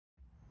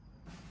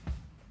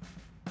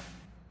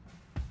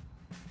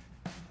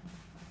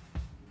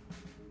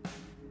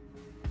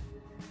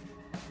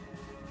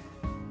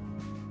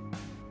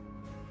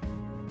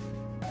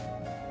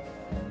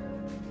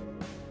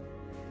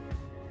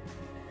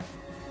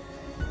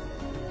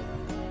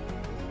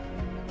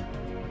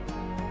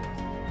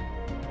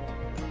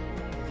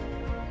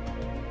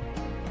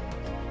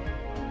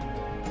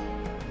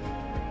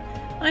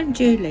I'm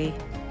Julie.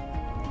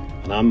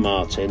 And I'm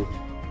Martin,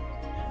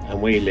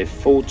 and we live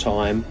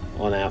full-time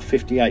on our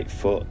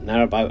 58-foot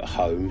narrowboat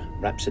home,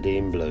 Rhapsody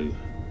in Blue.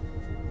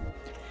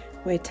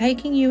 We're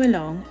taking you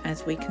along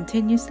as we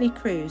continuously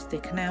cruise the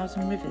canals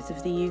and rivers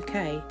of the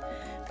UK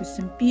with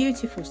some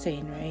beautiful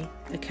scenery,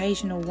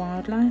 occasional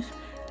wildlife,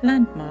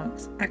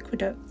 landmarks,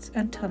 aqueducts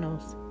and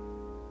tunnels.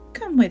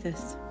 Come with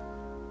us.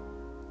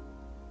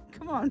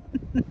 Come on.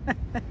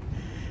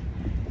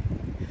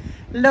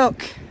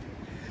 Look,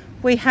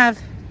 we have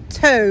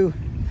two.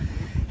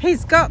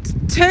 He's got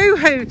two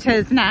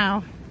hooters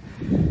now.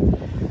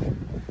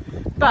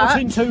 But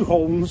in two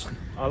horns.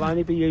 I'll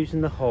only be using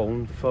the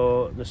horn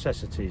for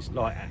necessities,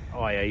 like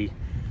i.e.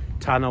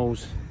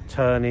 tunnels,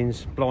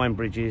 turnings, blind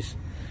bridges.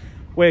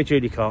 Where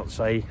Julie can't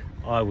see,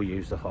 I will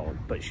use the horn,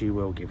 but she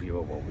will give you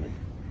a warning.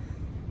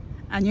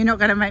 And you're not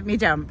going to make me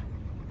jump?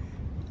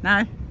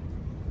 No?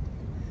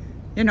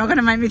 You're not going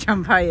to make me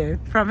jump, are you?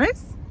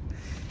 Promise?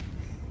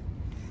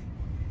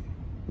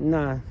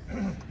 No.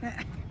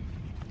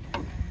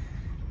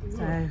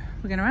 So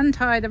we're going to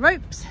untie the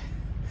ropes.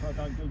 If I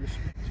don't do the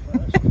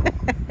splits first.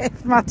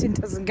 If Martin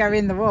doesn't go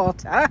in the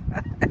water. That's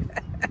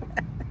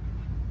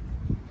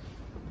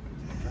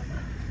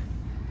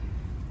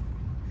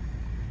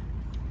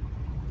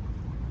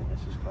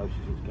as close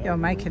as it's going. You're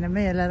making a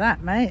meal of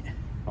that, mate.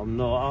 I'm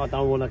not. I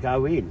don't want to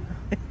go in.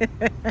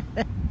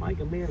 Make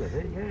a meal of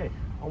it, yeah.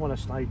 I want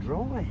to stay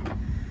dry.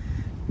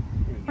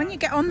 When you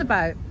get on the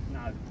boat.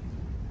 No.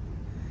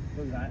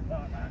 Do that,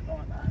 like that,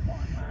 like that,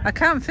 like that. I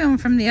can't film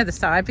from the other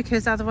side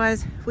because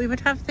otherwise we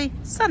would have the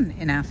sun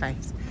in our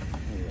face.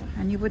 Yeah.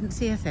 And you wouldn't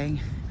see a thing.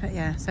 But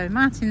yeah, so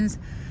Martin's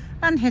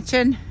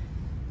unhitching.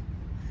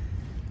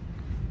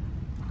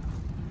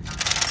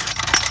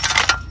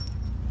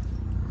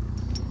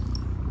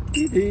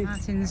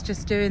 Martin's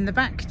just doing the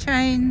back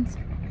chains.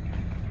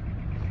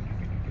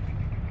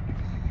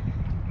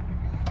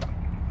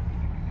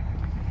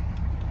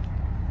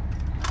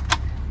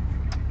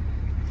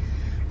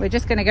 We're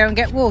just going to go and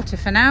get water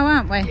for now,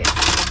 aren't we? Yeah.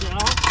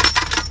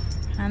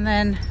 And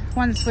then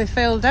once we're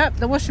filled up,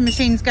 the washing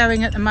machine's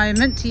going at the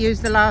moment to use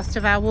the last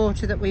of our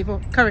water that we've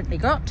currently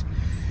got.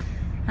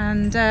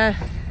 And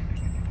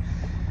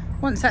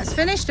once that's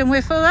finished and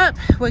we're full up,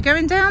 we're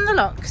going down the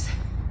locks.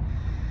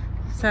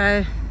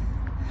 So,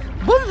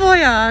 bon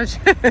voyage!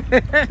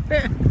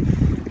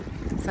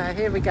 So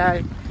here we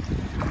go.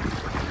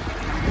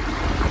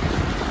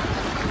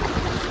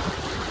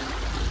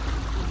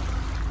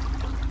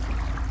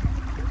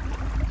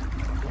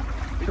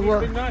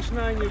 It's been nice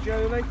knowing you,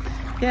 Julie.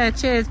 Yeah,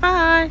 cheers,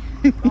 bye.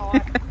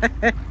 Bye.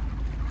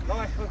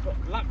 Life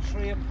of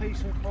luxury and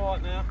peace and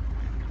quiet now.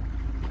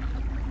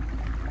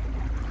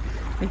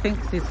 He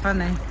thinks he's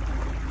funny.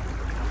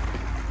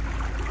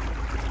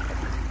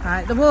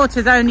 Right, the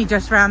water's only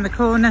just round the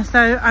corner,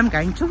 so I'm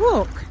going to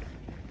walk.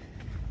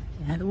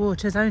 Yeah, the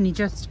water's only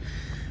just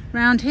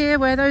round here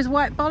where those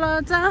white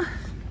bollards are.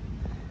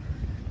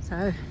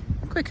 So,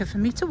 quicker for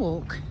me to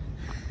walk.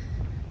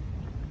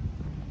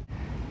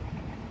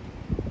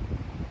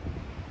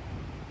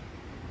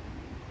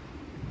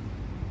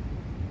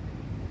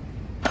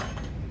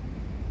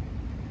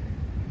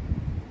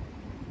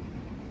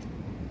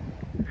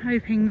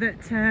 Hoping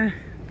that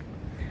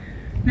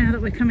now that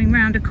we're coming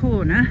round a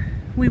corner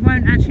we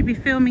won't actually be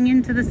filming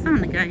into the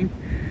sun again.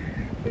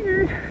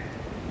 You know,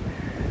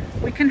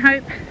 we can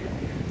hope.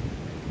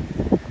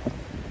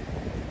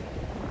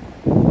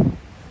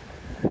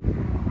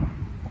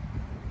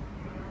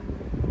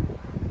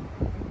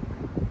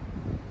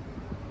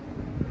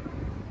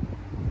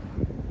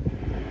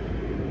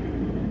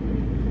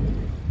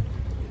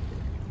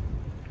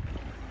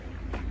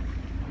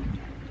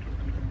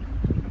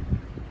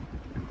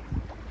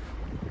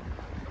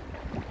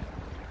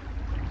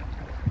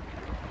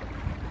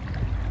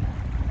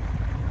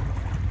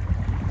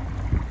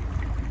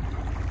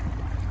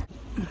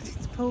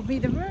 Pulled me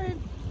the rope,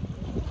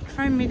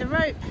 thrown me the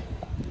rope,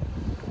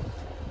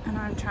 and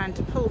I'm trying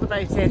to pull the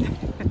boat in.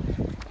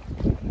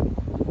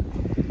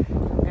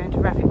 I'm going to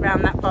wrap it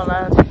round that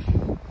bollard.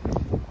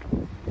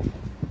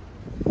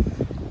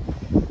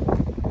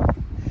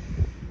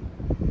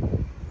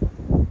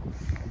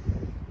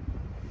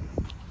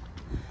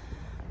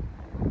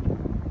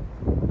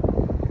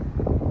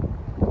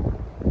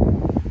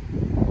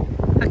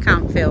 I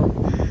can't film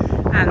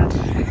and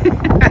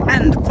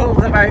and pull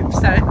the rope,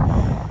 so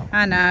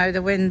I know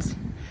the wind's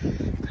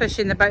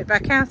pushing the boat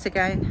back out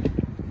again.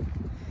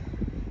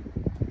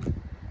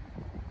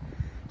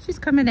 She's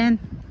coming in.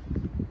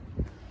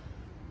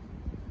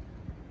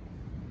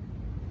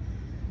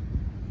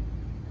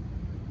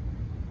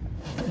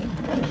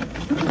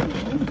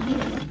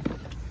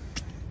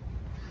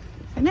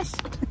 Finished?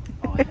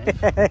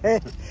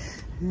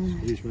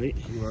 Excuse me.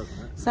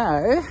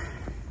 So,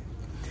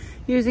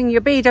 using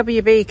your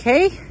BWB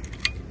key,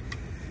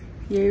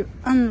 you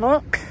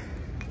unlock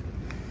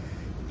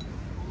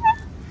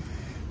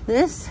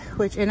this,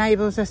 which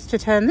enables us to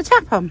turn the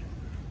tap on.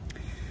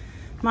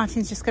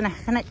 Martin's just going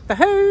to connect the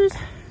hose.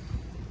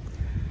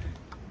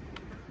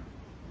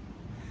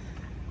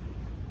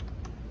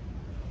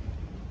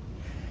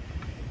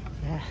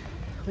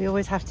 We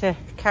always have to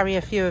carry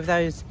a few of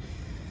those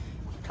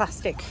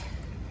plastic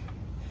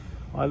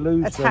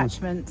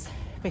attachments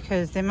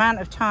because the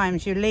amount of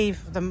times you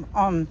leave them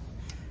on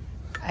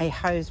a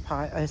hose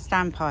pipe, a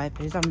standpipe,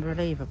 is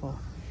unbelievable.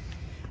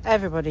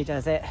 Everybody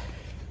does it,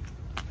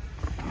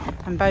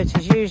 and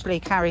boaters usually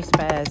carry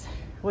spares.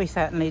 We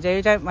certainly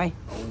do, don't we?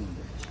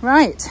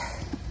 Right,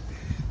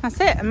 that's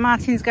it. And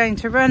Martin's going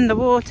to run the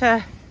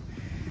water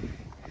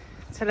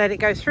to let it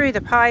go through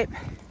the pipe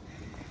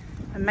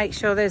and make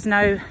sure there's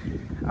no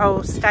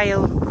old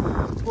stale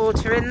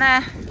water in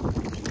there,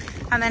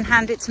 and then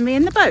hand it to me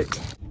in the boat.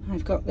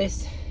 I've got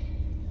this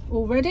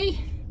all ready,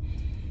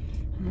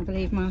 and I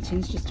believe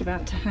Martin's just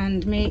about to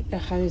hand me the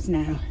hose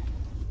now.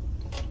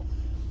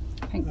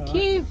 Thank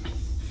you.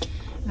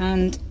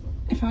 And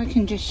if I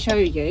can just show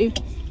you,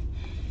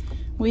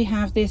 we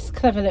have this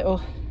clever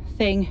little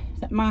thing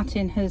that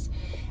Martin has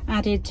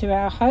added to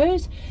our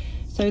hose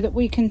so that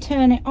we can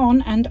turn it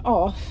on and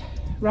off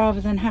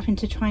rather than having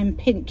to try and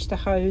pinch the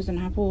hose and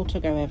have water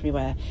go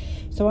everywhere.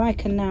 So I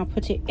can now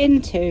put it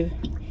into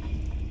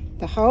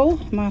the hole.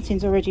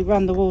 Martin's already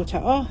run the water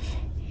off,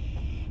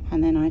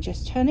 and then I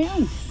just turn it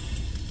on.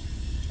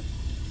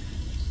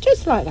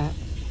 Just like that.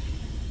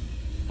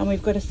 And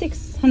we've got a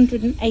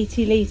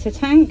 680 litre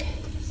tank,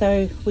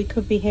 so we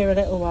could be here a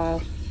little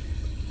while.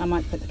 I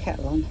might put the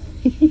kettle on.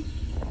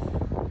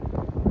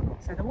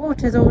 So the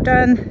water's all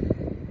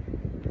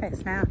done.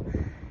 It's now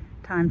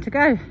time to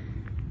go.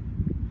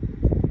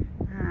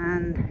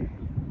 And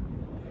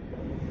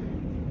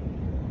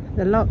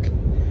the lock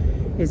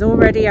is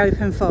already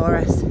open for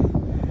us.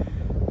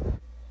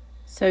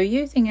 So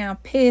using our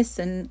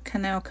Pearson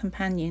Canal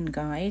Companion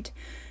Guide,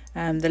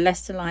 the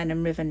Leicester Line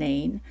and River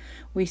Nene,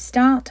 we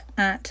start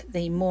at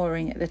the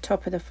mooring at the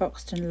top of the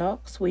FOXTON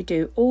Locks. We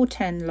do all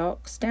 10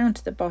 locks down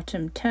to the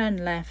bottom,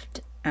 turn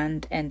left,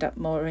 and end up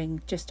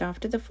mooring just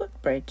after the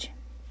footbridge.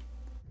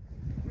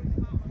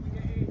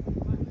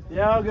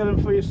 Yeah, I'll get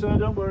them for you, sir,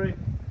 don't worry.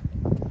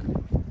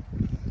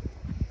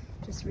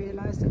 Just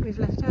realised that we've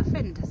left our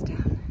fenders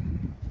down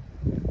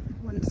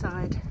one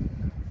side.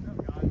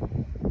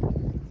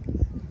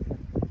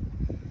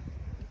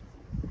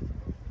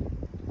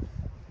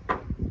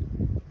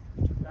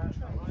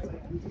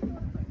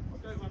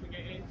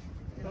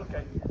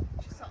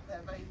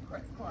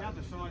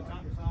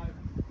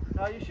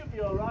 No, you should be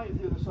alright if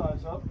the other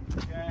side's up.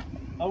 Yeah.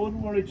 I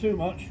wouldn't worry too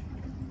much.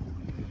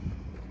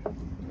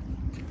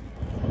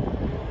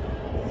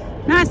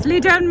 Nicely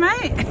done,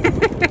 mate.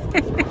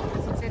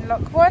 This is in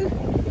lock 1,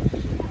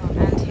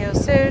 and he'll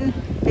soon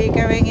be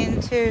going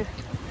into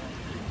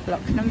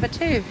lock number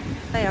 2.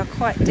 They are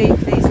quite deep,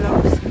 these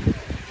locks,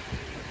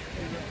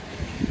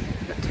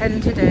 but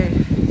 10 to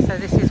do. So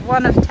this is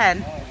 1 of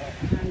 10.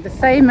 And the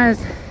same as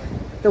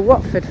the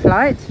Watford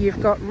flight,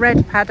 you've got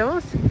red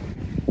paddles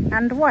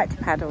and white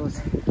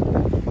paddles.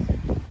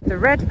 The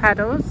red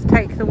paddles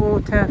take the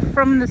water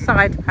from the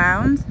side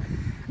pounds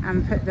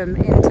and put them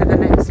into the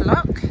next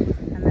lock,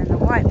 and then the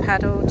white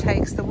paddle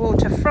takes the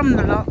water from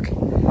the lock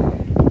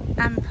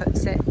and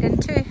puts it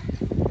into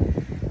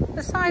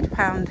the side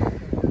pound.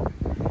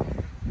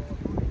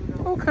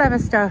 All clever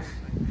stuff.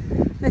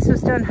 This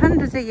was done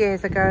hundreds of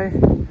years ago.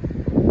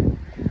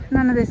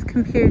 None of this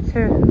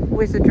computer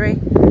wizardry,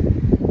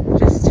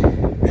 just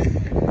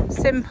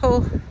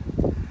simple,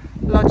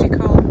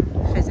 logical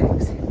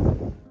physics.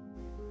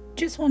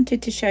 Just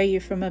wanted to show you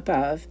from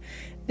above.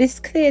 This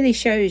clearly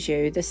shows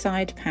you the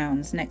side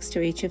pounds next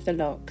to each of the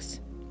locks.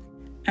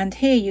 And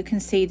here you can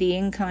see the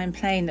inclined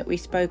plane that we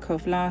spoke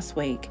of last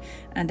week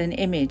and an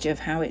image of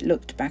how it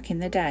looked back in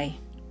the day.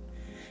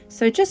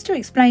 So just to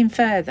explain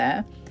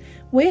further,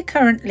 we're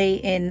currently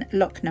in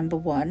lock number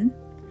 1,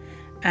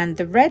 and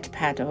the red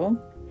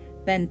paddle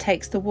then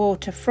takes the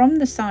water from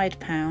the side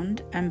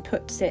pound and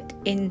puts it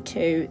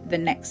into the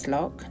next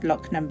lock,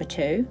 lock number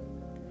 2.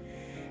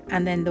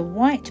 And then the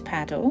white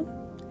paddle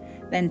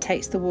then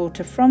takes the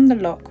water from the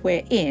lock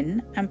we're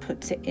in and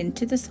puts it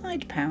into the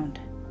side pound.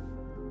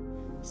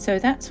 So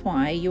that's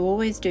why you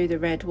always do the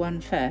red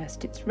one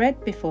first. It's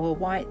red before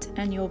white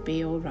and you'll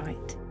be all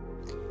right.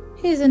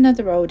 Here's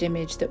another old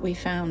image that we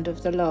found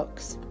of the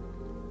locks.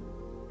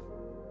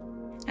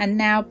 And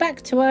now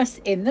back to us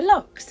in the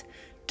locks.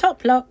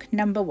 Top lock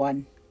number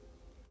 1.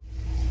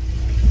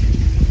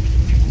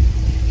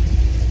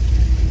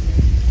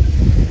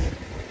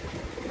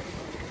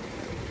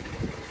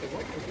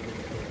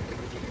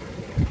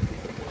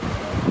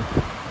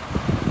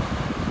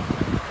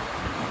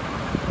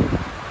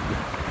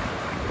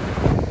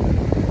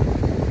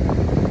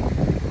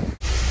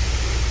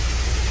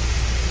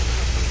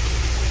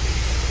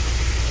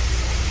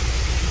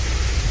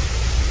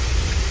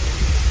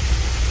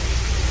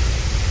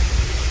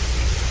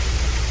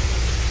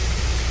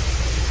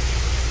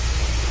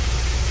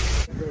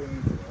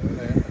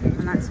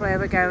 Where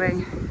we're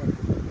going.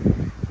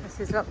 This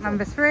is lock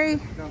number 3.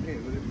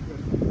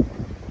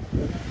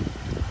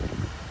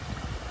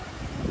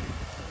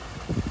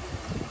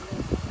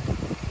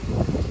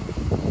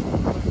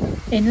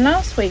 In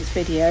last week's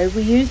video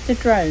we used the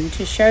drone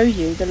to show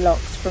you the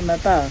locks from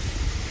above.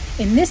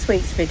 In this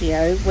week's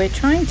video, we're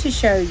trying to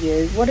show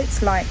you what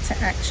it's like to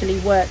actually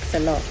work the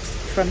locks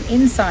from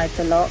inside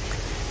the lock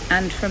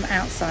and from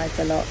outside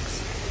the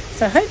locks.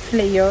 So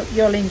hopefully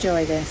you'll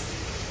enjoy this.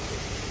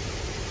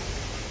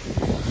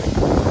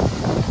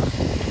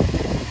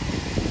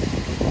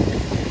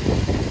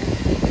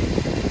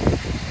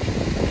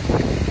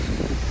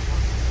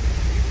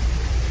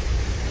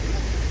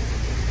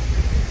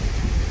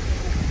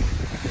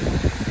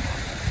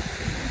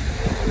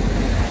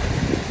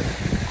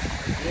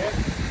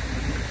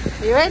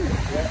 You in?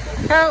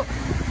 Yeah. Go.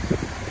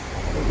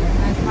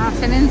 There's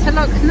Martin into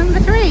lock number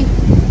 3.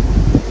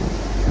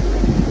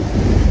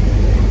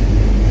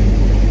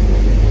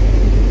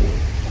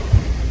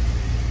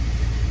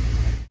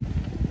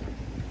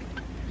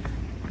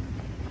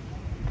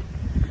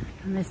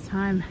 And this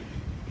time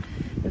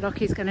the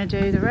lockie's going to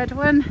do the red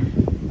one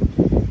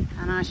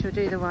and I shall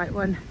do the white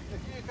one.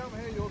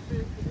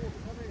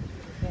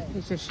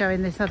 He's just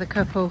showing this other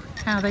couple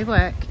how they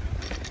work.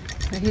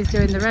 So he's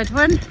doing the red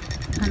one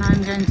and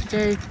I'm going to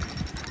do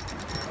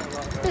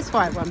this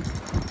white one.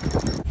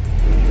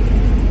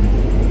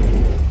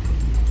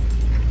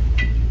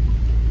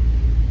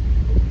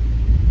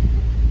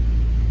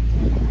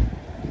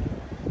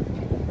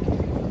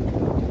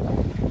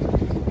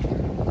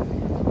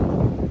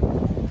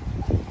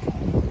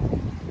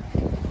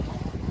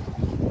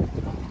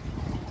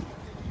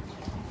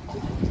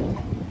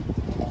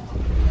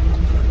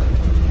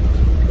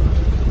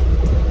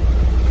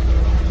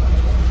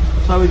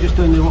 So we're just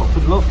doing the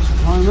Watford locks at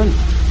the moment.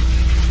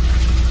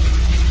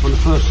 On the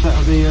first set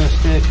of the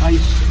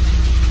staircase,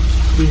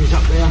 he's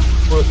up there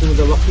working with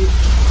the lockies.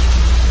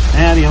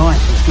 Now the ice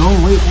is gone,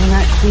 we can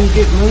actually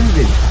get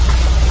moving.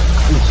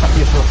 It's been stuck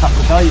here for a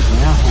couple of days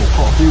now, or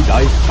quite a few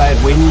days, bad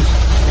winds.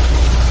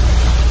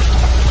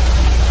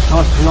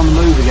 Nice to be on the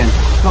move again.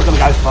 It's not going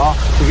to go far.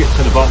 If we get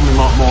to the bottom we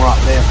might moor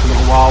up there for a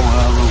little while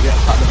where we'll get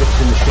a couple of bits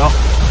in the shop.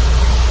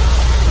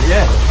 But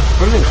yeah,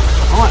 brilliant.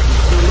 Alright,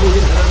 we'll move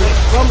into the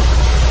next one.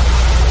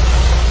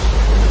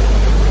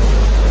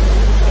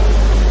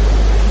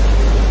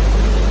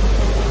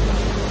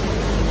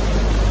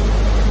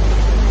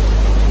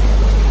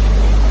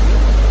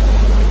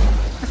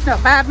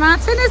 Not bad,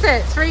 Martin, is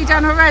it? 3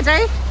 done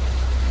already.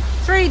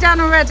 3 done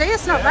already,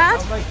 it's not bad.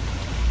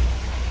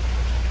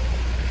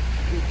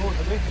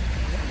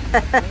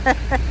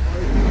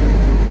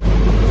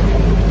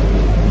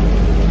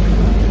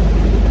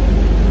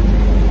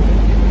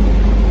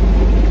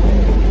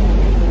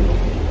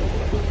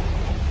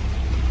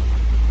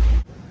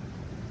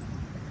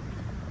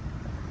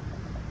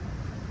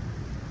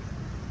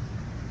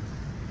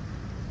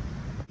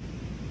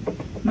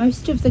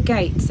 Most of the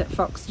gates at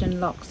Foxton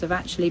Locks have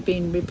actually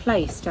been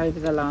replaced over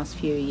the last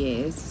few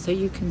years, so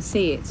you can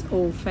see it's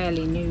all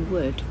fairly new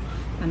wood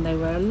and they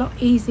were a lot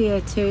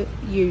easier to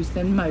use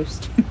than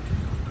most.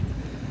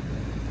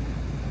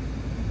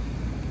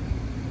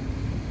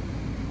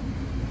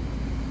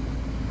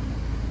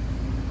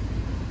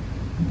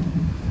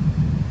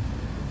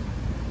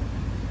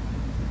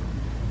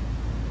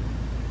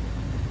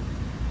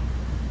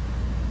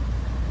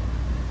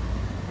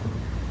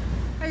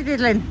 How you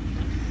diddling?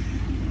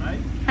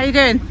 How you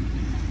doing? Yeah,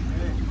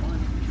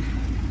 fine.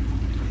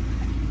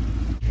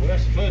 Well,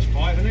 that's the first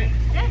pipe, isn't it?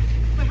 Yeah,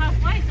 we're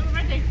halfway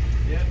already.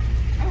 Yeah.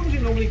 How long does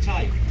it normally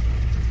take?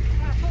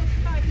 About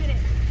 45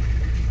 minutes.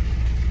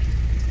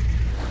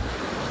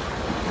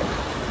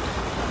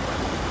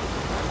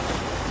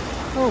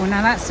 Oh,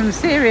 now that's some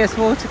serious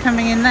water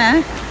coming in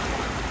there.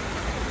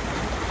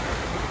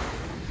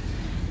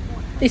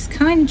 This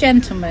kind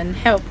gentleman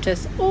helped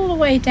us all the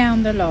way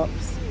down the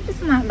locks.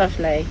 Isn't that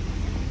lovely?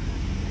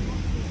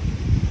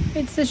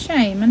 It's a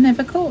shame I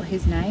never caught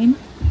his name.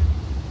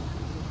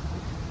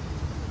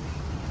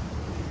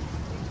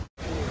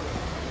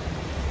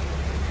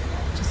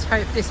 Just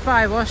hope this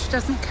bywash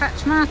doesn't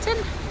catch Martin.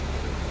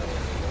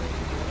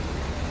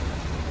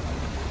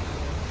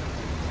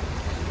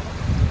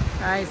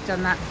 Oh, he's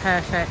done that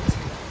perfect,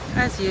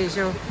 as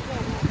usual.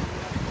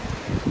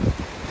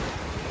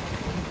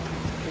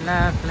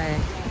 Lovely.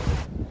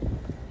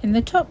 In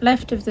the top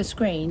left of the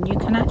screen you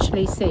can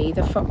actually see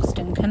the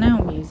Foxton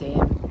Canal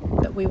Museum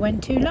that we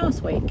went to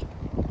last week.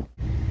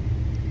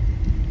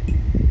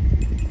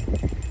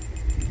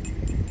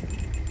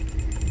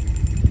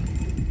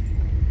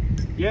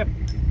 Yep.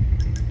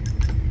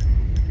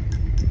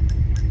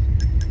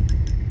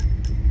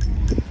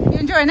 You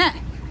enjoying it?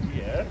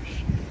 Yes.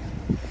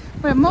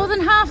 We're more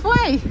than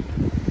halfway.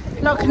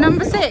 Lock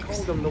number 6. I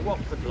called them the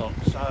Watford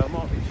locks, so I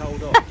might be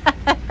told off.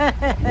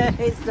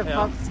 It's the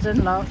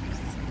Foxton Locks.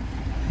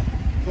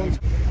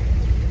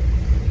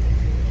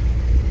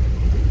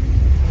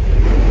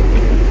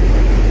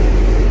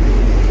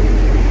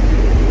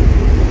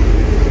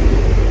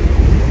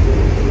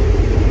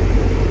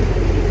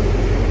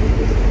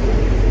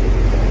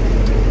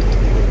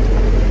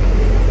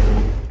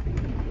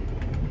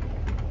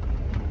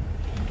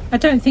 I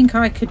don't think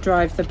I could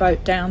drive the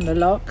boat down the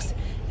locks.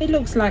 It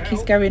looks like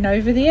he's going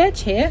over the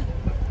edge here.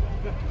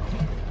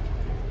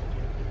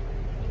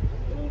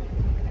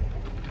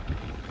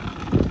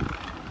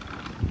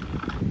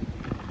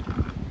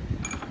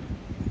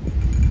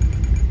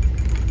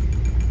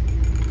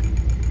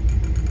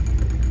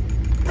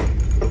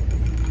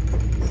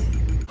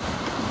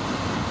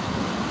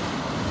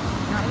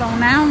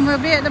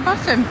 we'll be at the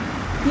bottom.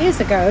 Years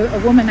ago, a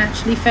woman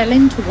actually fell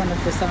into one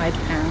of the side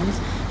pounds.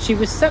 She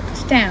was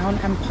sucked down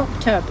and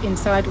popped up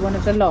inside one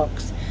of the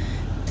locks.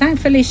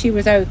 Thankfully she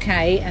was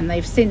okay, and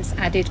they've since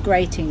added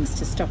gratings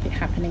to stop it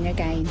happening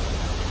again.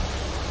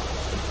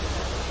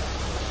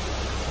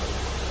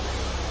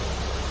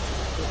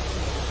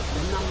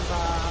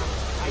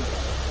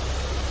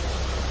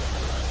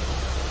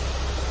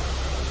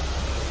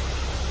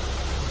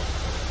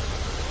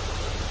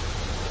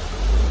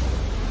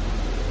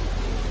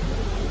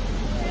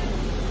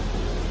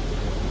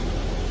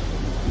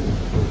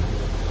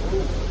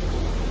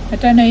 I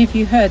don't know if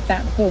you heard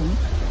that bump,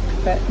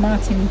 but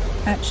Martin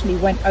actually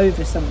went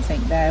over something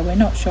there. We're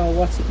not sure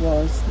what it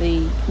was.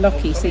 The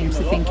locky seems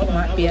to think it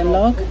might be a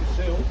log.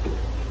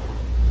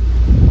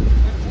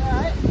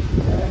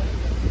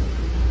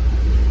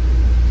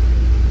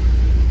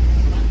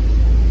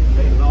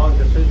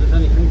 There's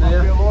anything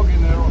there. Must be a log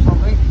in there or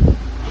something.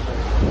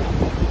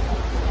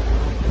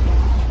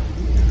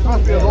 There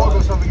must be a log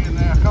or something in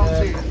there. I can't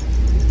see it.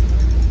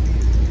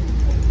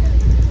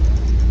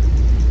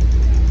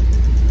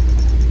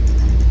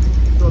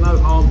 No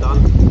harm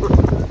done.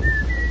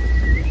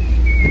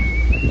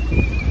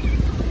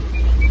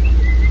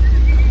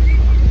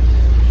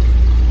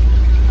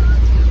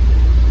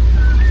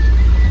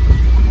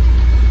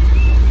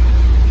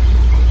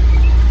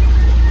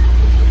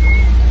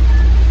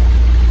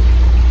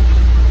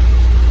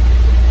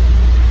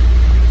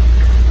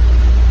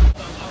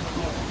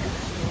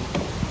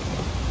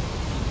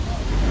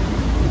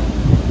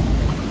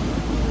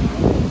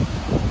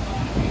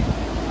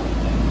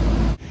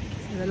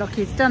 So the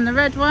locky's done the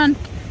red one,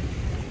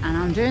 and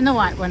I'm doing the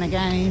white one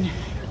again.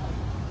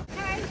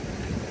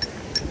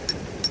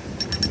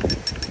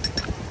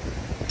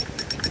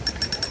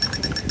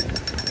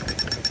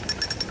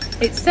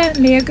 It's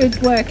certainly a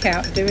good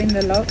workout doing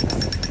the locks.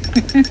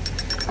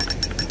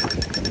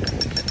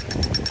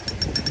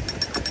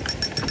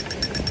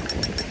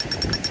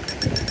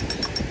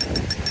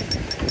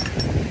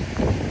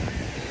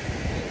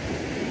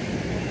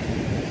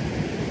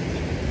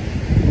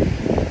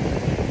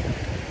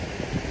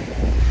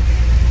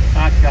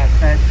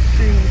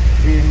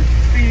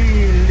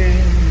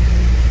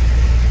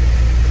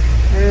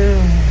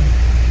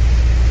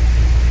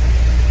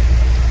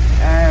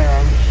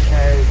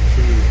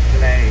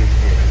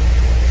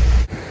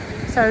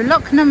 So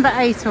lock number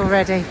 8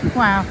 already.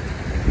 Wow,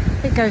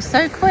 it goes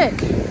so quick.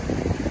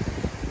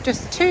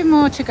 Just 2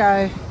 more to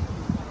go.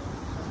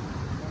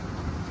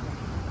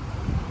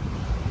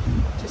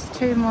 Just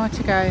 2 more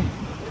to go.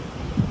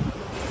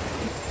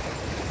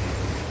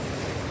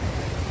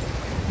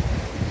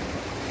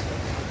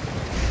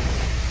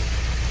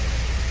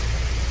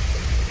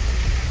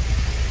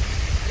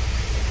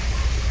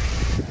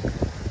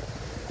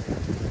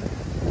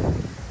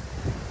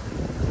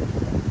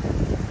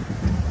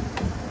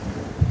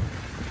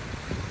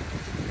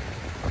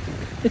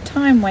 The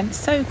time went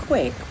so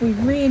quick. We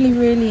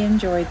really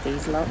enjoyed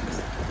these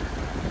locks,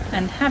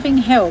 and having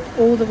help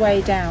all the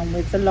way down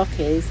with the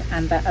lockies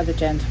and that other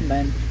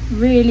gentleman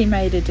really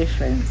made a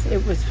difference.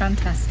 It was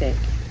fantastic.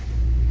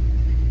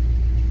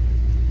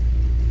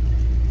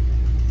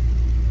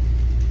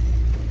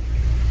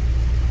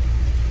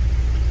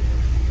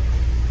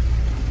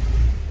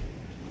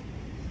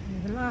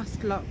 The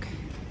last lock,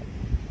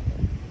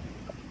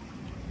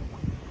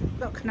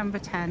 lock number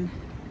 10.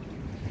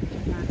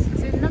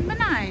 That's in number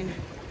 9.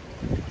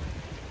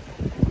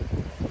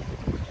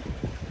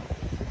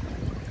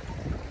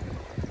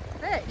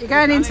 There, you're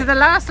going into the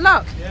last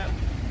lock. Yeah.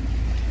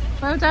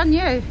 Well done, you.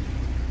 Can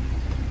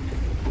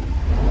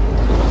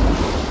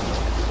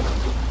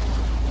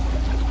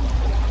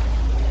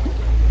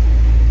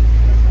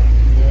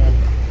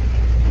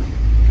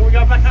we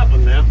go back up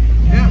one now?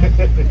 Yeah.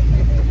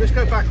 Let's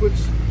go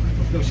backwards.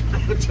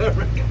 Turn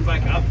around, come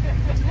back up.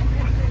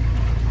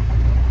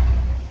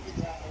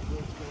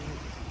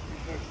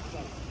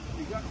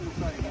 Exactly the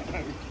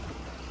same.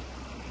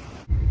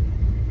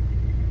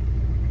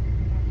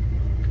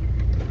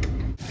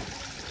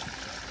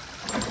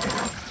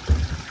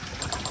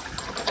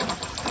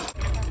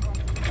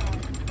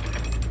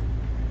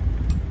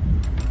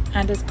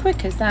 And as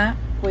quick as that,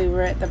 we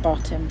were at the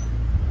bottom.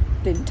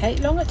 Didn't take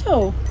long at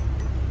all.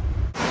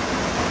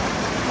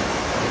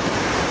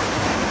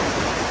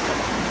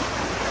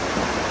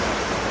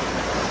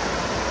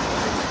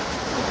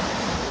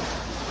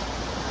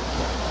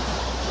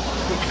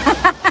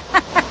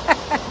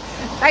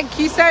 Thank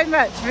you so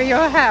much for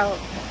your help.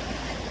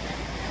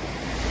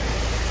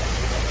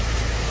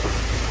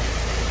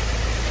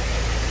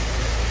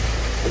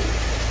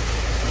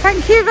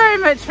 Thank you very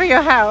much for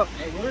your help.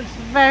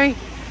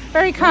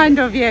 Very kind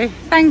of you.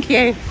 Thank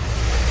you.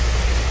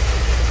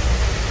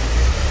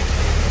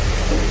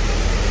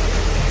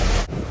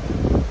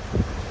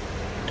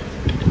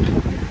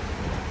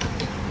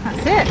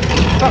 That's it.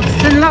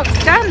 FOXTON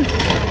Locks done.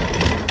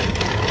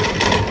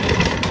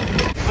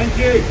 Thank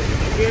you.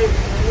 Thank you.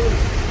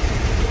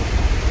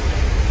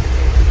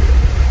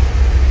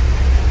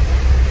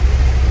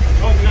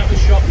 Time to go to the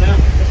shop now.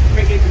 Just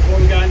quickly before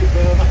we go any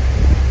further.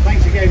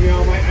 Thanks again,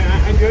 you mate.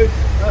 Andrew.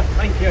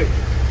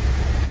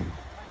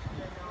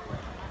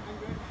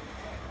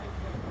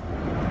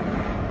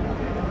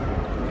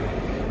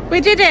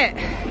 We did it!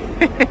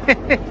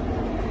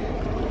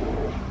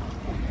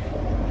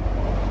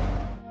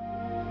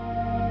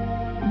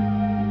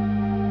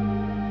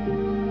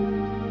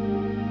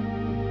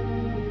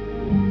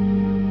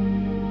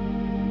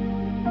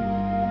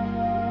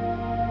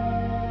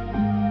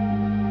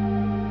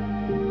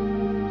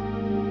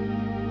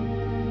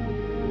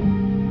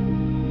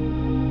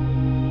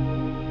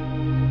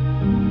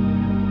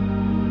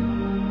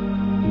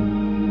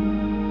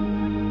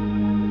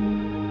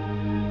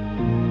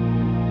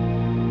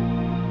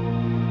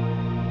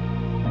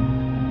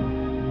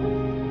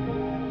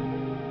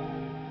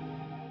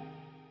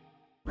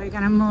 We're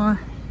going to moor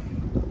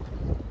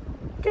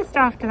just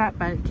after that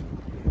boat.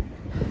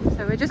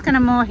 So we're just going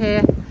to moor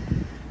here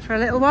for a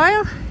little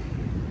while.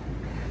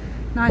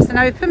 Nice and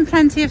open,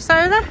 plenty of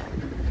solar. So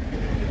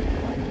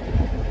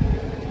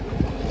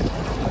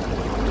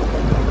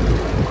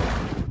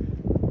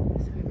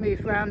we've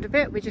moved around a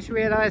bit. We just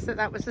realised that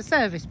that was the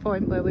service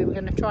point where we were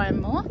going to try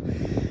and moor.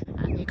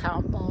 And you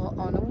can't moor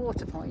on a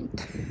water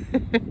point.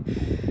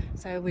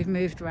 So we've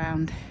moved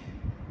around.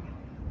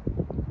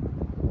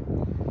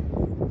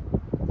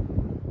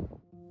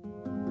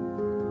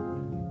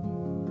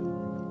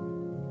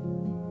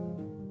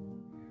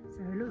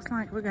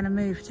 Like we're going to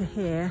move to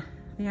here.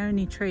 The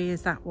only tree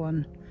is that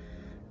one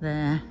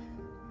there,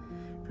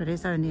 but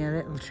it's only a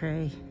little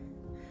tree,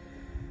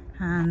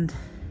 and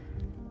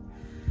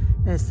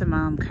there's some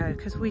Armco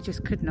because we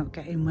just could not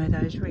get in where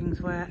those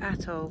rings were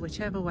at all,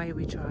 whichever way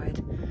we tried,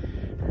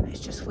 and it's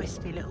just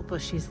wispy little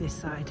bushes this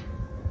side.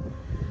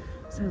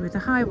 So with the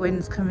high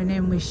winds coming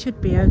in, we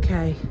should be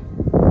okay.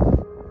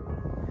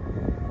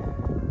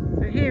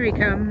 So here he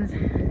comes.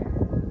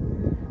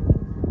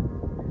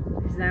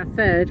 Our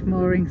third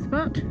mooring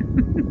spot.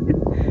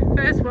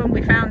 First one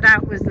we found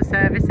out was the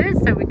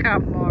services, so we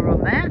can't moor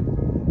on there.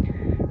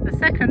 The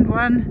second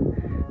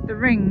one, the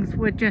rings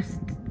were just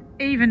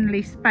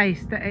evenly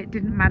spaced that it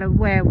didn't matter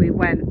where we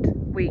went,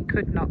 we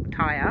could not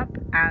tie up,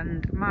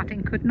 and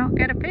Martin could not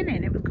get a pin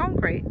in. It was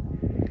concrete.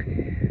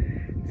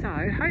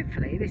 So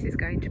hopefully this is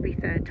going to be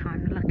third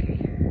time lucky.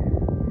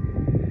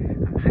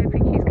 I'm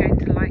hoping he's going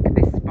to like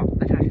this spot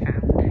that I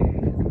found.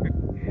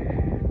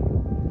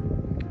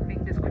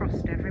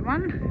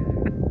 Everyone.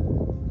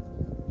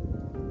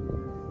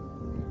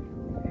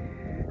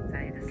 So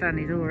the sun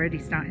is already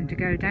starting to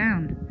go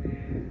down.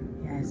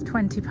 Yeah, it's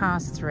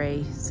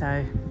 3:20,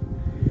 so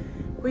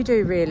we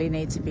do really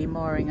need to be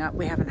mooring up.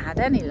 We haven't had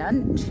any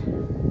lunch.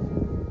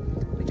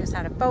 We just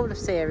had a bowl of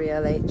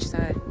cereal each, so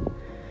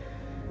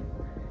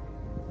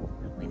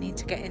we need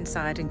to get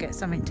inside and get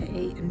something to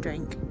eat and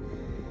drink.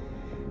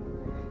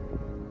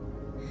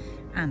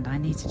 And I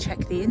need to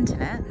check the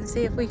internet and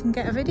see if we can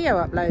get a video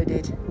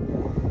uploaded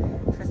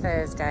for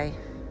Thursday,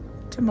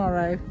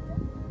 tomorrow.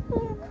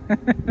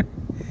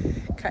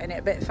 Cutting it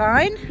a bit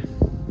fine.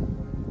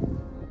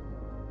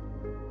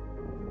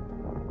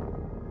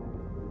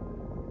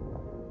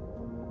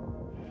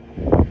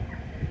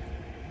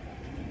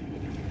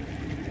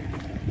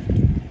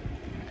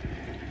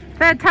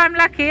 Third time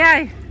lucky,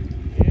 eh?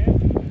 Yeah.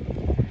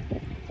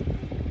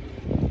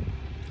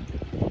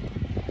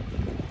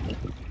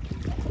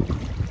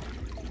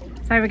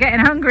 So we're getting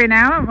hungry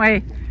now, aren't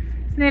we?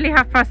 It's nearly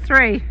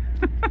 3:30.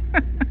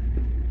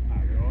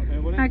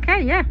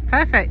 Okay, yeah,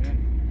 perfect. Yeah.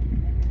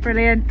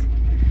 Brilliant.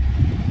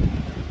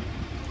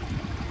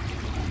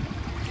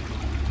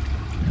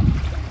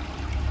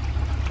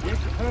 Yes,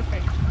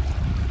 perfect.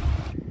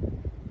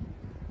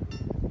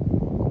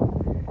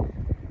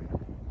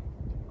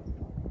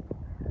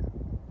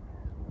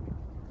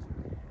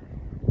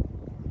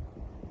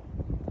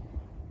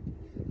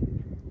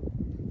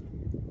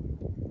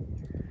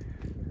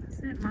 That's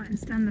it,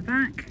 Martin's done the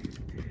back.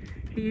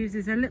 He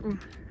uses a little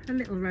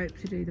rope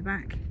to do the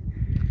back.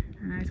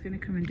 And I was going to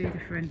come and do the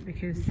front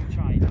because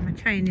my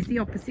chain is the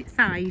opposite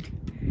side.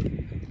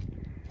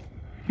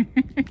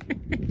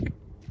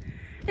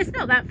 It's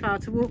not that far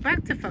to walk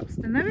back to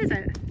Foxton though, is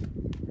it?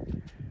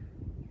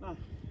 No.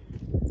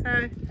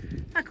 So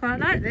I quite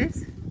like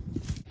this.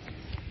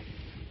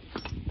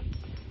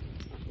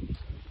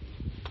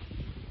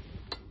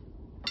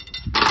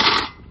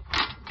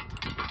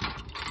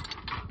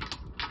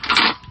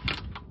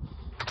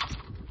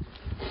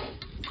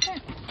 Yeah,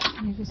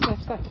 you just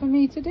left that for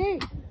me to do.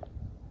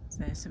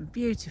 There's some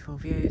beautiful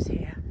views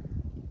here.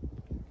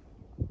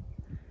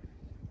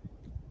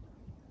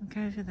 Look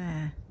over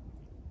there.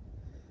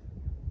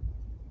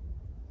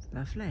 It's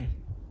lovely.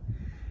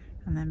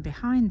 And then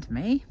behind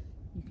me,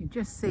 you can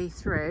just see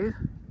through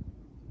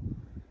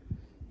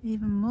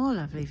even more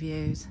lovely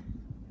views.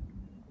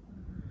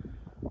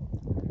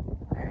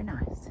 Very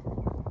nice.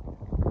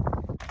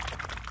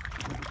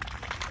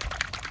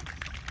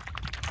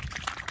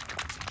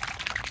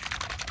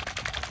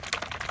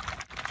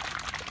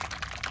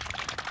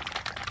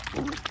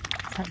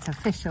 That's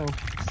official.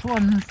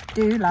 Swans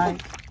do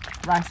like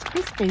Rice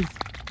Krispies.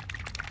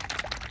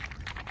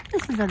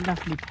 This is a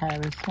lovely pair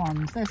of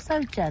swans. They're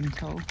so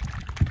gentle.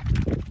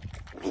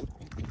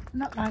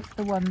 Not like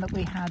the one that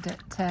we had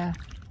at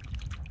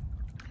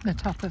the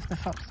top of the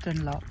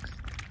FOXTON Locks.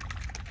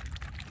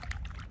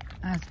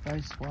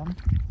 Asbo swan.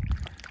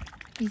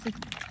 He's a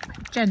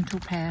gentle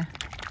pair.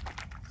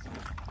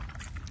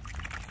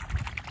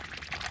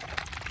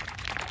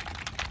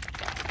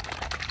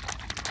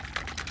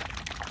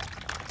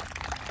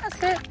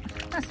 That's it,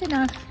 that's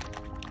enough.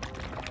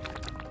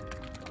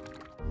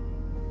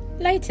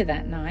 Later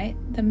that night,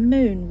 the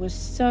moon was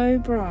so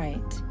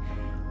bright.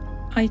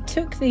 I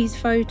took these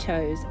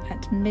photos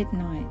at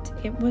midnight.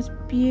 It was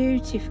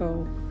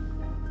beautiful.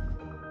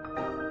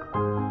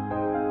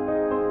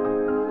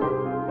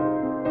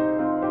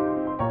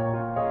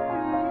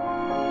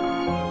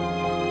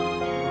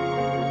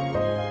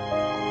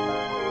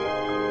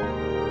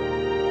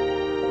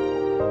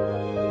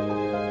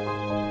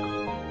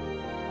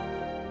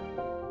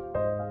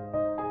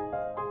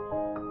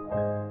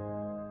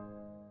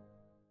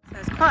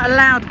 There's quite a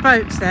loud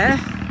boat there,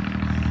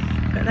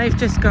 but they've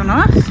just gone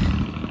off.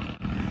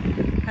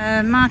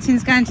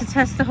 Martin's going to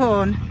test the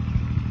horn.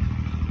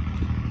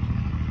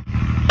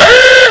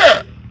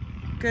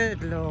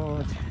 Good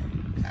Lord.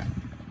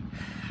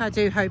 I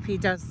do hope he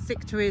does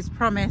stick to his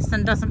promise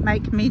and doesn't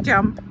make me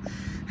jump.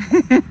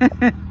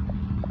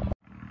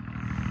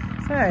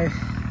 So,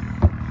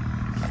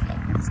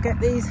 let's get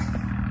these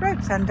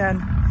ropes undone.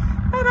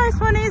 Bye bye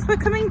swannies, we're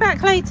coming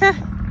back later.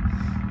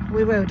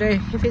 We will do.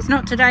 If it's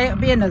not today, it'll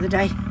be another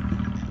day.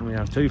 We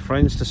have two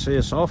friends to see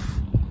us off.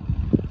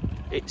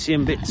 Itsy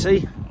and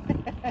Bitsy.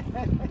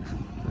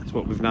 That's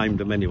what we've named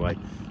them anyway.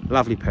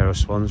 Lovely pair of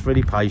swans,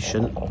 really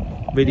patient,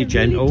 really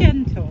gentle. Really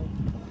gentle.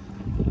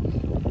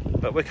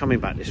 But we're coming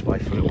back this way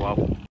for a little while.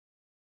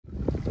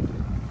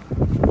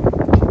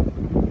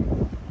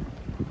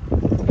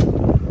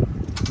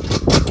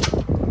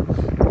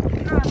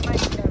 Can't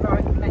make the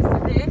right mess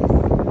of this.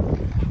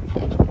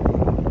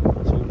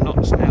 It's all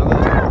knots now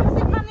there. How does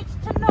it manage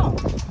to knot?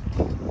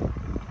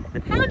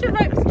 How do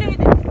ropes do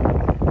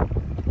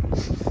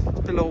this?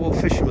 Still all what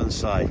fishermen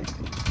say.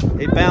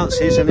 It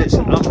bounces and it's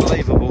an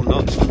unbelievable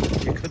knot.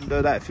 You couldn't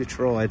do that if you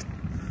tried.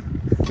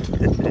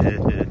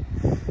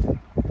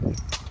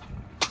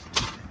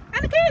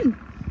 And again!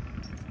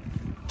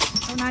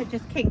 Oh no, it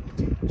just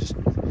kinked.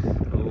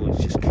 Oh,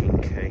 it's just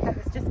kinky. That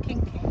was just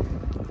kinky.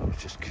 That was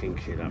just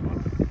kinky, that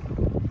one.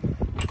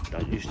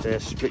 Don't you dare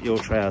split your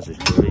trousers,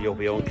 Julie, you'll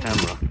be on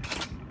camera.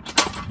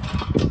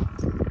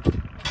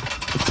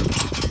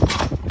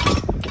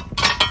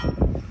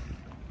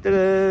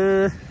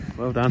 Ta-da!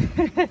 Well done.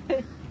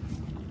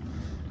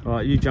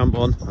 Right, you jump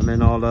on and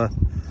then I'll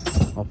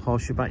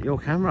pass you back your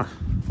camera.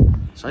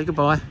 Say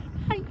goodbye.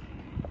 Bye.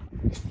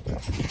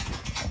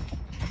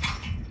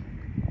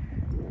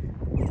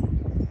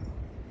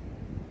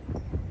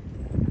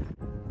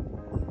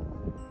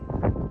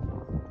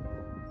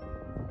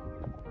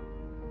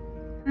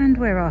 And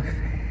we're off.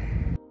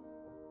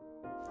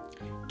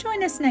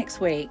 Join us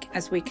next week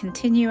as we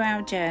continue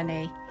our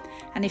journey.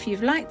 And if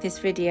you've liked this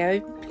video,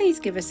 please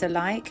give us a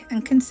like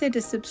and consider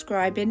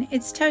subscribing.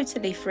 It's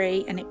totally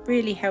free and it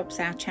really helps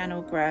our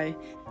channel grow.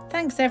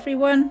 Thanks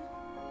everyone.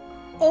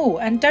 Oh,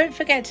 and don't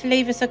forget to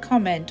leave us a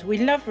comment. We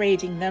love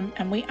reading them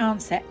and we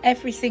answer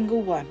every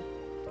single one.